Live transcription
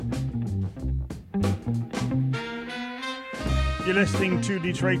You're listening to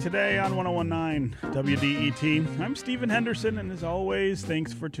Detroit Today on 101.9 WDET. I'm Stephen Henderson, and as always,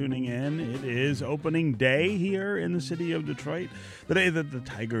 thanks for tuning in. It is opening day here in the city of Detroit, the day that the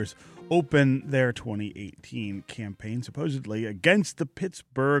Tigers open their 2018 campaign, supposedly against the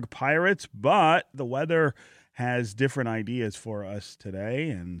Pittsburgh Pirates, but the weather has different ideas for us today,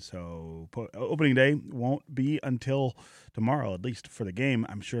 and so opening day won't be until tomorrow, at least for the game.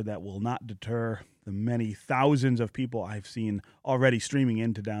 I'm sure that will not deter the many thousands of people I've seen already streaming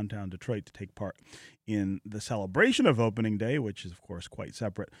into downtown Detroit to take part in the celebration of opening day, which is, of course, quite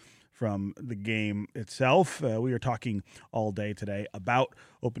separate from the game itself. We are talking all day today about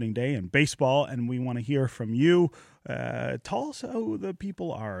opening day and baseball, and we want to hear from you. Tell us who the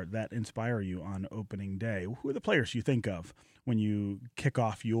people are that inspire you on opening day. Who are the players you think of when you kick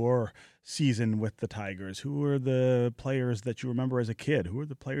off your season with the Tigers? Who are the players that you remember as a kid? Who are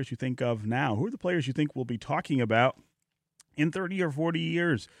the players you think of now? Who are the players you think we'll be talking about in 30 or 40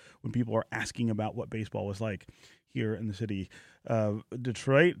 years when people are asking about what baseball was like here in the city of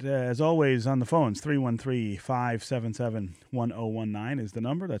Detroit? As always, on the phones, 313-577-1019 is the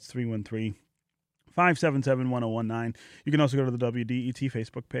number. That's 313-577-1019. You can also go to the WDET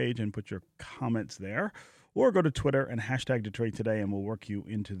Facebook page and put your comments there, or go to Twitter and hashtag Detroit Today, and we'll work you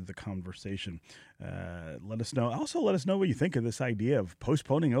into the conversation. Let us know. Also, let us know what you think of this idea of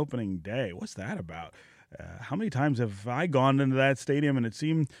postponing opening day. What's that about? How many times have I gone into that stadium and it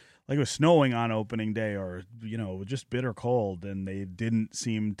seemed like it was snowing on opening day, or, you know, just bitter cold, and they didn't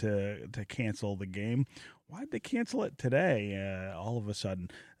seem to cancel the game? Why did they cancel it today all of a sudden?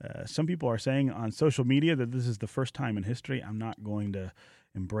 Some people are saying on social media that this is the first time in history. I'm not going to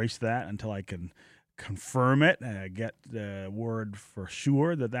embrace that until I can confirm it, get the word for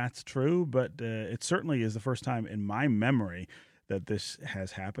sure that that's true, but it certainly is the first time in my memory that this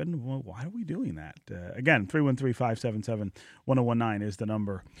has happened. Well, why are we doing that? Again, 313-577-1019 is the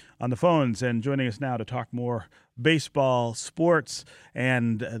number on the phones. And joining us now to talk more baseball, sports,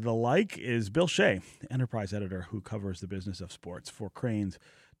 and the like is Bill Shea, enterprise editor who covers the business of sports for Crain's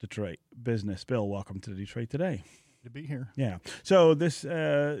Detroit Business. Bill, welcome to Detroit Today. To be here. Yeah. So this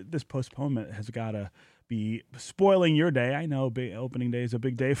postponement has got to be spoiling your day. I know opening day is a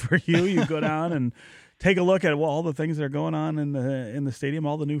big day for you. You go down and take a look at all the things that are going on in the stadium,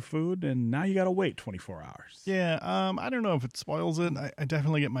 all the new food, and now you got to wait 24 hours. Yeah, I don't know if it spoils it. I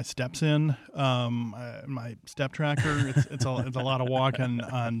definitely get my steps in. My step tracker, it's a lot of walking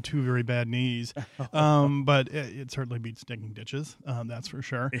on two very bad knees, but it certainly beats digging ditches. That's for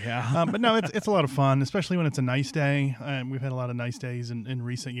sure. Yeah. But no, it's a lot of fun, especially when it's a nice day. We've had a lot of nice days in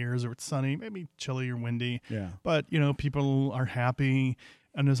recent years, or it's sunny, maybe chilly or windy. Yeah. But people are happy.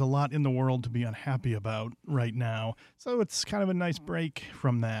 And there's a lot in the world to be unhappy about right now. So it's kind of a nice break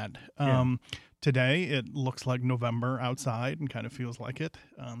from that. Today, it looks like November outside and kind of feels like it.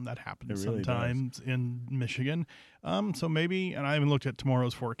 That happens really sometimes in Michigan. So maybe, and I haven't looked at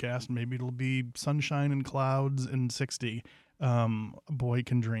tomorrow's forecast, maybe it'll be sunshine and clouds and 60. A boy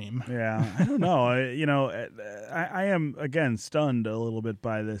can dream. Yeah, I don't know. I am, again, stunned a little bit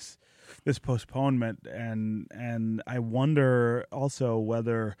by this postponement, and I wonder also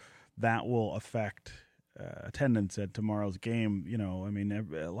whether that will affect attendance at tomorrow's game.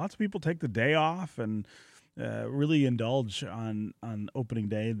 Lots of people take the day off and really indulge on opening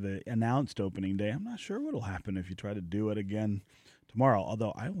day, the announced opening day. I'm not sure what will happen if you try to do it again tomorrow,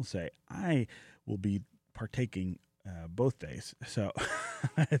 although I will say I will be partaking both days, so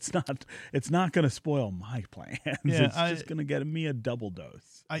it's not going to spoil my plans. Yeah, it's just going to get me a double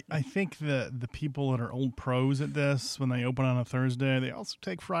dose. I think the people that are old pros at this, when they open on a Thursday, they also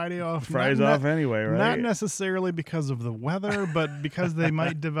take Friday off. Friday's off anyway, right? Not necessarily because of the weather, but because they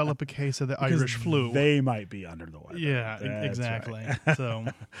might develop a case of the Irish flu. They might be under the weather. Yeah, That's exactly. Right. So,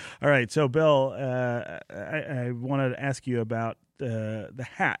 all right. So, Bill, I wanted to ask you about the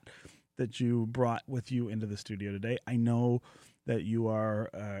hat that you brought with you into the studio today. I know that you are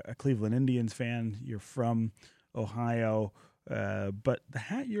a Cleveland Indians fan. You're from Ohio, but the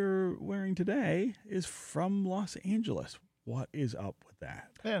hat you're wearing today is from Los Angeles. What is up with that?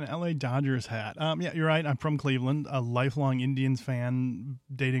 Yeah, an LA Dodgers hat. Yeah, you're right. I'm from Cleveland, a lifelong Indians fan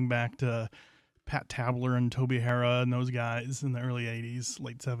dating back to Pat Tabler and Toby Harrah and those guys in the early 80s,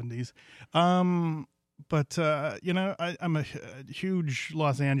 late 70s. But I'm a huge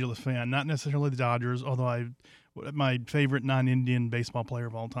Los Angeles fan, not necessarily the Dodgers, although my favorite non-Indian baseball player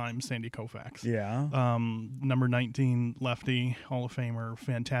of all time, Sandy Koufax. Yeah. Number 19 lefty, Hall of Famer,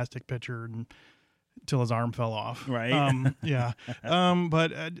 fantastic pitcher, and till his arm fell off. Right. Yeah.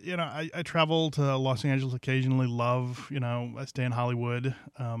 But I travel to Los Angeles occasionally. I stay in Hollywood,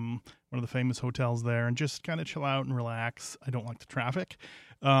 one of the famous hotels there, and just kind of chill out and relax. I don't like the traffic,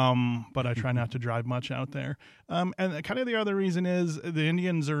 but I try not to drive much out there. And kind of the other reason is the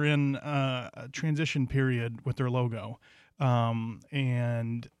Indians are in a transition period with their logo.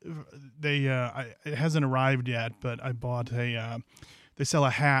 And it hasn't arrived yet, but I bought they sell a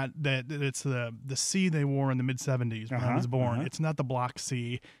hat it's the C they wore in the mid-'70s when I was born. It's not the block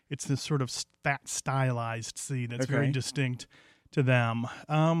C. It's this sort of fat stylized C that's very distinct to them.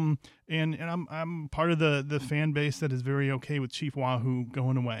 And I'm part of the fan base that is very okay with Chief Wahoo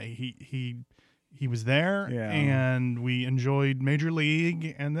going away. He was there, and we enjoyed Major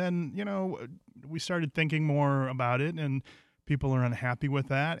League, and then we started thinking more about it, and people are unhappy with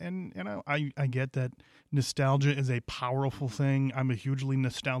that. And I get that nostalgia is a powerful thing. I'm a hugely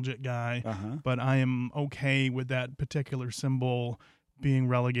nostalgic guy, but I am okay with that particular symbol being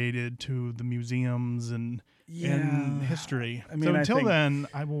relegated to the museums and history. I mean, so until then,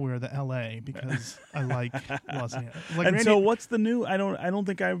 I will wear the LA because I like Los Angeles. So what's the new? I don't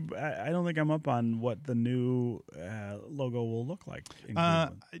think I'm up on what the new logo will look like in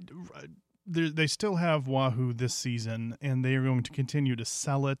Cleveland. They still have Wahoo this season, and they are going to continue to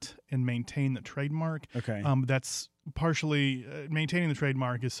sell it and maintain the trademark. Okay. That's partially maintaining the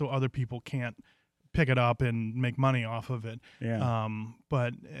trademark is so other people can't pick it up and make money off of it. Yeah.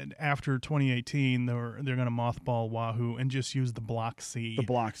 But after 2018, they're going to mothball Wahoo and just use the block C. The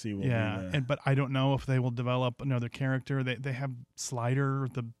block C will be but I don't know if they will develop another character. They have Slider,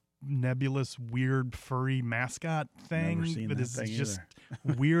 the nebulous, weird, furry mascot thing that is just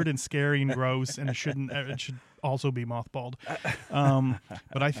weird and scary and gross, and it should also be mothballed.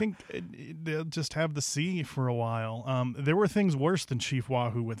 But I think they'll just have the C for a while. There were things worse than Chief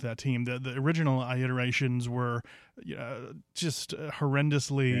Wahoo with that team. The original iterations were just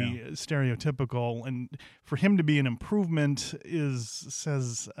horrendously stereotypical, and for him to be an improvement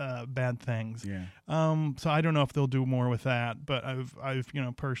says bad things. Yeah. So I don't know if they'll do more with that, but I've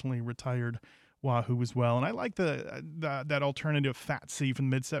personally retired Wahoo as well, and I like that alternative fat C from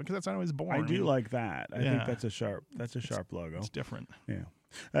the mid-70s because that's how I was born. I do like that. I think that's a sharp logo. It's different. Yeah.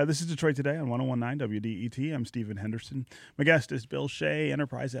 This is Detroit Today on 101.9 WDET. I'm Stephen Henderson. My guest is Bill Shea,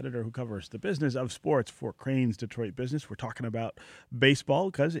 enterprise editor who covers the business of sports for Crain's Detroit Business. We're talking about baseball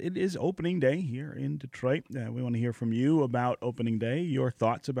because it is opening day here in Detroit. We want to hear from you about opening day, your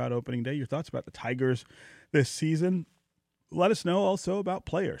thoughts about opening day, your thoughts about the Tigers this season. Let us know also about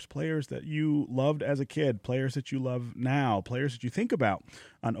players that you loved as a kid, players that you love now, players that you think about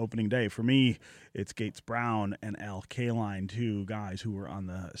on opening day. For me, it's Gates Brown and Al Kaline, two guys who were on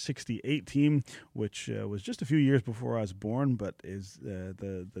the 68 team, which was just a few years before I was born, but is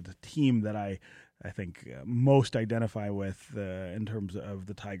the team that I think most identify with in terms of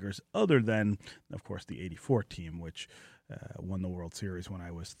the Tigers, other than, of course, the 84 team, which won the World Series when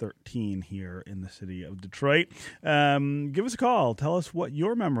I was 13 here in the city of Detroit. Give us a call. Tell us what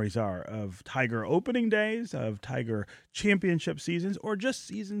your memories are of Tiger opening days, of Tiger championship seasons, or just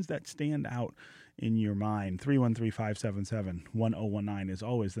seasons that stand out in your mind. 313-577-1019 is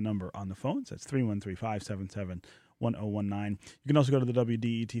always the number on the phones. That's 313-577-1019. You can also go to the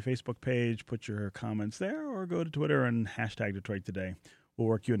WDET Facebook page, put your comments there, or go to Twitter and hashtag Detroit Today. We'll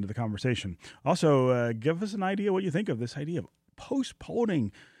work you into the conversation. Also, give us an idea what you think of this idea of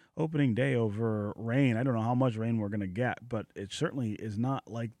postponing opening day over rain. I don't know how much rain we're going to get, but it certainly is not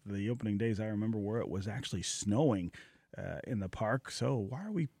like the opening days I remember where it was actually snowing in the park. So why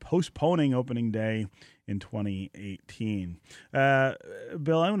are we postponing opening day in 2018?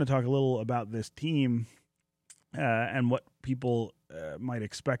 Bill, I want to talk a little about this team and what people might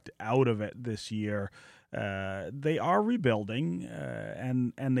expect out of it this year. They are rebuilding,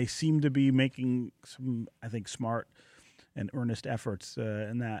 and they seem to be making some, I think, smart and earnest efforts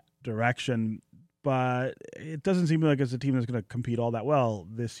in that direction. But it doesn't seem like it's a team that's going to compete all that well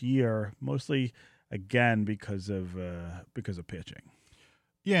this year, mostly, again, because of pitching.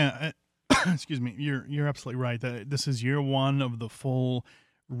 Yeah, excuse me. You're absolutely right. This is year one of the full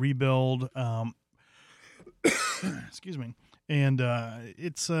rebuild. Excuse me. And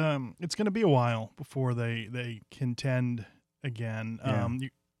it's going to be a while before they contend again. Yeah.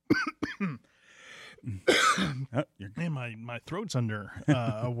 Man, my throat's under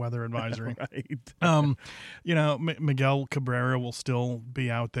a weather advisory. Right. Miguel Cabrera will still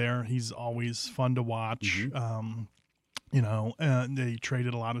be out there. He's always fun to watch. Mm-hmm. They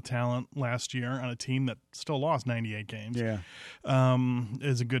traded a lot of talent last year on a team that still lost 98 games. Yeah.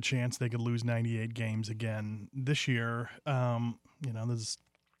 There's a good chance they could lose 98 games again this year. There's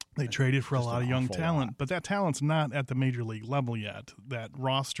They traded for a Just lot an of young awful talent, lot. but that talent's not at the major league level yet. That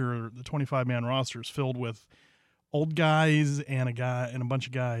roster, the 25-man roster, is filled with old guys and a bunch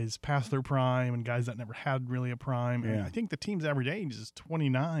of guys past their prime and guys that never had really a prime. And Yeah. I think the team's average age is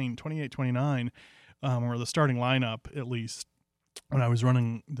 28, 29, or the starting lineup, at least when I was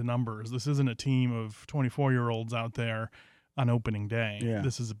running the numbers. This isn't a team of 24-year-olds out there on opening day. Yeah.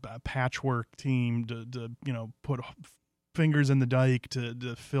 This is a patchwork team to put fingers in the dike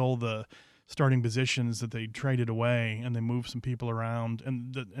to fill the starting positions that they traded away, and they moved some people around,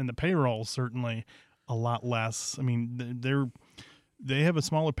 and the payroll certainly a lot less. I mean, they have a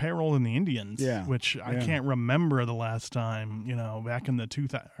smaller payroll than the Indians, which I can't remember the last time, back in the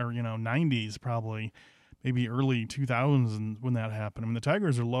 90s probably, maybe early 2000s when that happened. I mean, the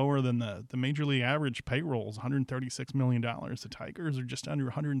Tigers are lower than the major league average payrolls, $136 million. The Tigers are just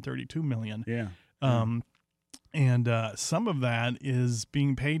under $132 million. Yeah. And some of that is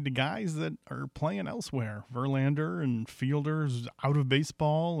being paid to guys that are playing elsewhere. Verlander and Fielder's out of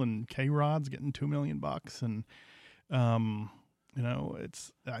baseball, and K-Rod's getting $2 million, and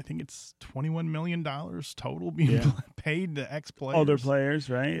I think it's $21 million total being paid to ex-players. Older players,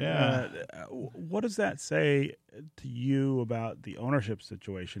 right? Yeah. What does that say to you about the ownership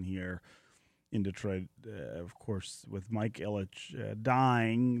situation here in Detroit? Of course, with Mike Ilitch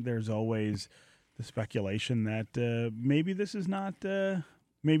dying, there's always the speculation that maybe this is not the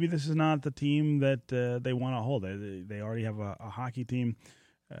team that they want to hold. They already have a hockey team.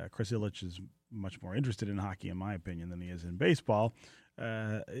 Chris Ilitch is much more interested in hockey, in my opinion, than he is in baseball.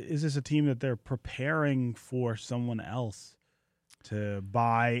 Is this a team that they're preparing for someone else to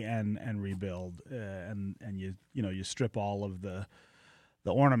buy and rebuild, and you strip all of the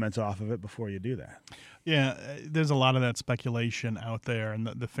ornaments off of it before you do that? Yeah, there's a lot of that speculation out there, and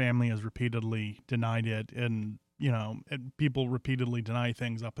the family has repeatedly denied it, and people repeatedly deny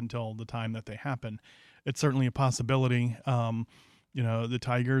things up until the time that they happen. It's certainly a possibility. The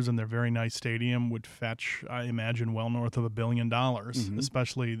Tigers and their very nice stadium would fetch, I imagine, well north of $1 billion,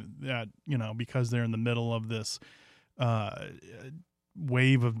 especially that, because they're in the middle of this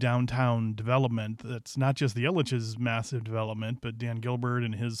wave of downtown development. That's not just the Ilitch's massive development, but Dan Gilbert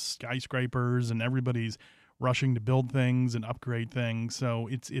and his skyscrapers, and everybody's rushing to build things and upgrade things. So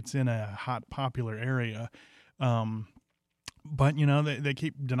it's in a hot, popular area. But they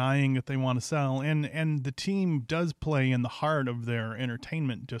keep denying that they want to sell, and the team does play in the heart of their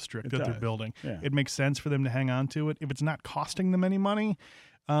entertainment district that they're building. Yeah. It makes sense for them to hang on to it if it's not costing them any money.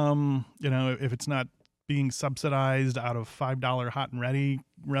 If it's not being subsidized out of $5 hot and ready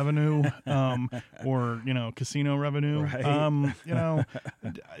revenue, or casino revenue. Right.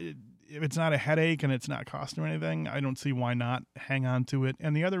 If it's not a headache and it's not costing them anything, I don't see why not hang on to it.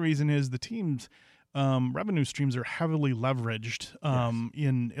 And the other reason is the team's revenue streams are heavily leveraged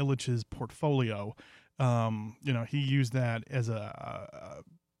in Ilitch's portfolio. He used that as a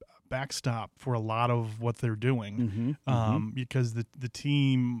backstop for a lot of what they're doing, because the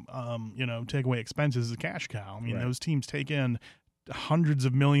team, take away expenses is a cash cow. I mean, those teams take in hundreds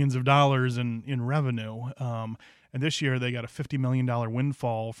of millions of dollars in revenue. And this year they got a $50 million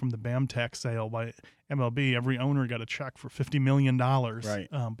windfall from the BAMTech sale by MLB. Every owner got a check for $50 million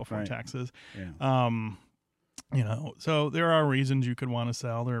before taxes. Yeah. So there are reasons you could want to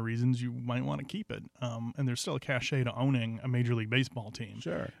sell. There are reasons you might want to keep it. And there's still a cachet to owning a Major League Baseball team.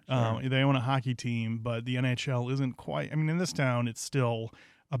 Sure. They own a hockey team, but the NHL isn't quite. I mean, in this town, it's still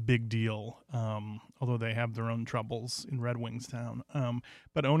a big deal, although they have their own troubles in Red Wings town.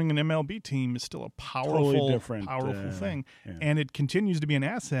 But owning an MLB team is still a powerful thing. Yeah. And it continues to be an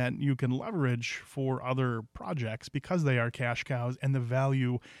asset you can leverage for other projects because they are cash cows, and the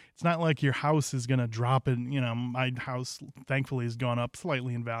value, it's not like your house is going to drop in. My house, thankfully, has gone up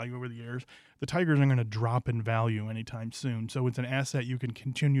slightly in value over the years. The Tigers aren't going to drop in value anytime soon. So it's an asset you can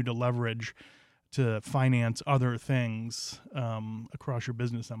continue to leverage to finance other things across your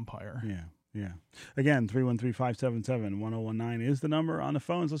business empire. Yeah. Again, 313-577-1019 is the number on the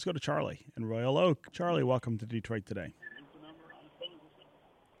phones. Let's go to Charlie in Royal Oak. Charlie, welcome to Detroit Today.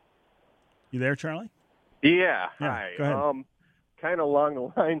 You there, Charlie? Yeah. Hi. Go ahead. Kind of along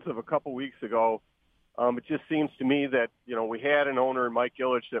the lines of a couple weeks ago, it just seems to me that, we had an owner, Mike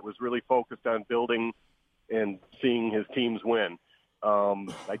Ilitch, that was really focused on building and seeing his teams win.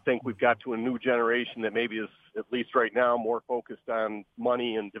 I think we've got to a new generation that maybe is, at least right now, more focused on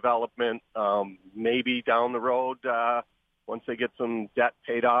money and development. Maybe down the road, once they get some debt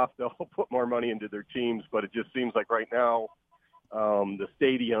paid off, they'll put more money into their teams. But it just seems like right now, the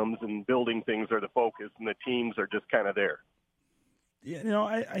stadiums and building things are the focus, and the teams are just kind of there. Yeah,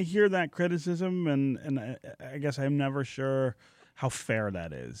 I hear that criticism, and I guess I'm never sure how fair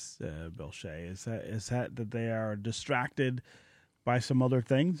that is, Bill Shea. Is that they are distracted by some other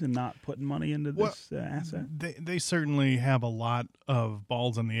things and not putting money into this asset? They certainly have a lot of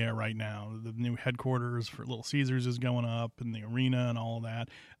balls in the air right now. The new headquarters for Little Caesars is going up, and the arena and all of that.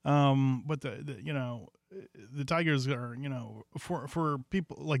 But the Tigers are, for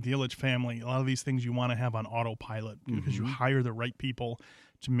people like the Ilitch family, a lot of these things you want to have on autopilot because you hire the right people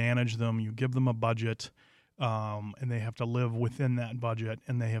to manage them. You give them a budget, and they have to live within that budget.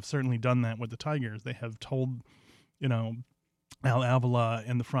 And they have certainly done that with the Tigers. They have told, Al Avila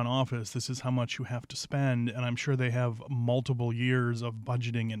in the front office, this is how much you have to spend, and I'm sure they have multiple years of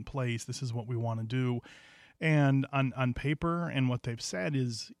budgeting in place. This is what we want to do. And on paper, and what they've said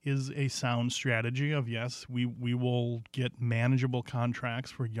is a sound strategy of, yes, we will get manageable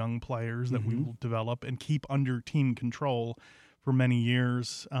contracts for young players that we will develop and keep under team control for many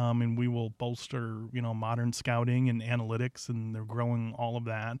years, and we will bolster, modern scouting and analytics, and they're growing all of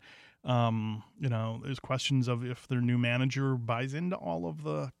that. There's questions of if their new manager buys into all of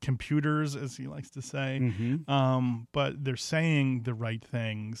the computers, as he likes to say. But they're saying the right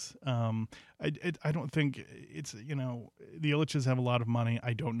things. I don't think it's, the Ilitches have a lot of money.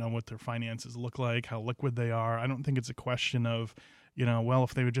 I don't know what their finances look like, how liquid they are. I don't think it's a question of,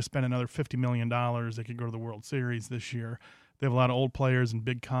 if they would just spend another $50 million, they could go to the World Series this year. They have a lot of old players and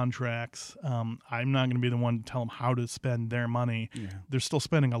big contracts. I'm not going to be the one to tell them how to spend their money. Yeah. They're still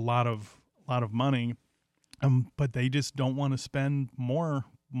spending a lot of money, but they just don't want to spend more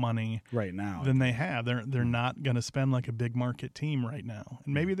money right now than they have. They're not going to spend like a big market team right now,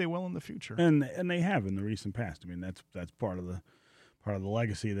 and maybe they will in the future. And they have in the recent past. I mean, that's part of the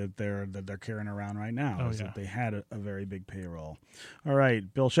legacy that they're carrying around right now that they had a very big payroll. All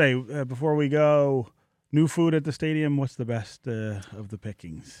right, Bill Shea. Before we go. New food at the stadium, what's the best of the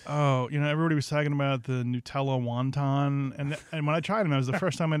pickings? Oh, everybody was talking about the Nutella wonton. And when I tried them, it was the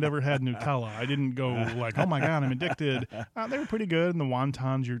first time I'd ever had Nutella. I didn't go like, oh, my God, I'm addicted. They were pretty good. And the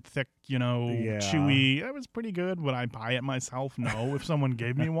wontons, you're thick, chewy. It was pretty good. Would I buy it myself? No. If someone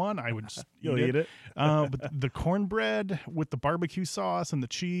gave me one, I would just eat it. But the cornbread with the barbecue sauce and the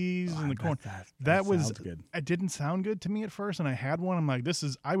cheese and the corn, that was good. It didn't sound good to me at first. And I had one. I'm like,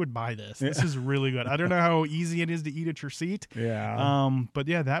 I would buy this. This is really good. I don't know how easy it is to eat at your seat. Yeah. But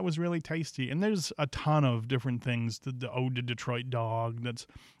yeah, that was really tasty. And there's a ton of different things. The Ode to Detroit dog. That's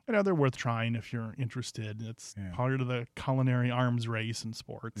they're worth trying if you're interested. It's part of the culinary arms race in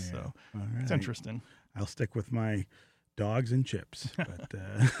sports. Yeah. So it's interesting. I'll stick with my dogs and chips,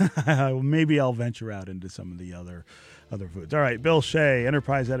 but maybe I'll venture out into some of the other foods. All right, Bill Shea,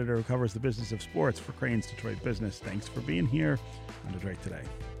 enterprise editor who covers the business of sports for Crain's Detroit Business. Thanks for being here on Detroit Today.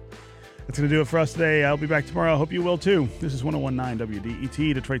 That's going to do it for us today. I'll be back tomorrow. I hope you will too. This is 101.9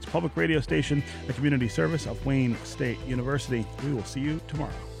 WDET, Detroit's public radio station, the community service of Wayne State University. We will see you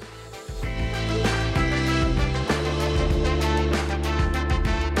tomorrow.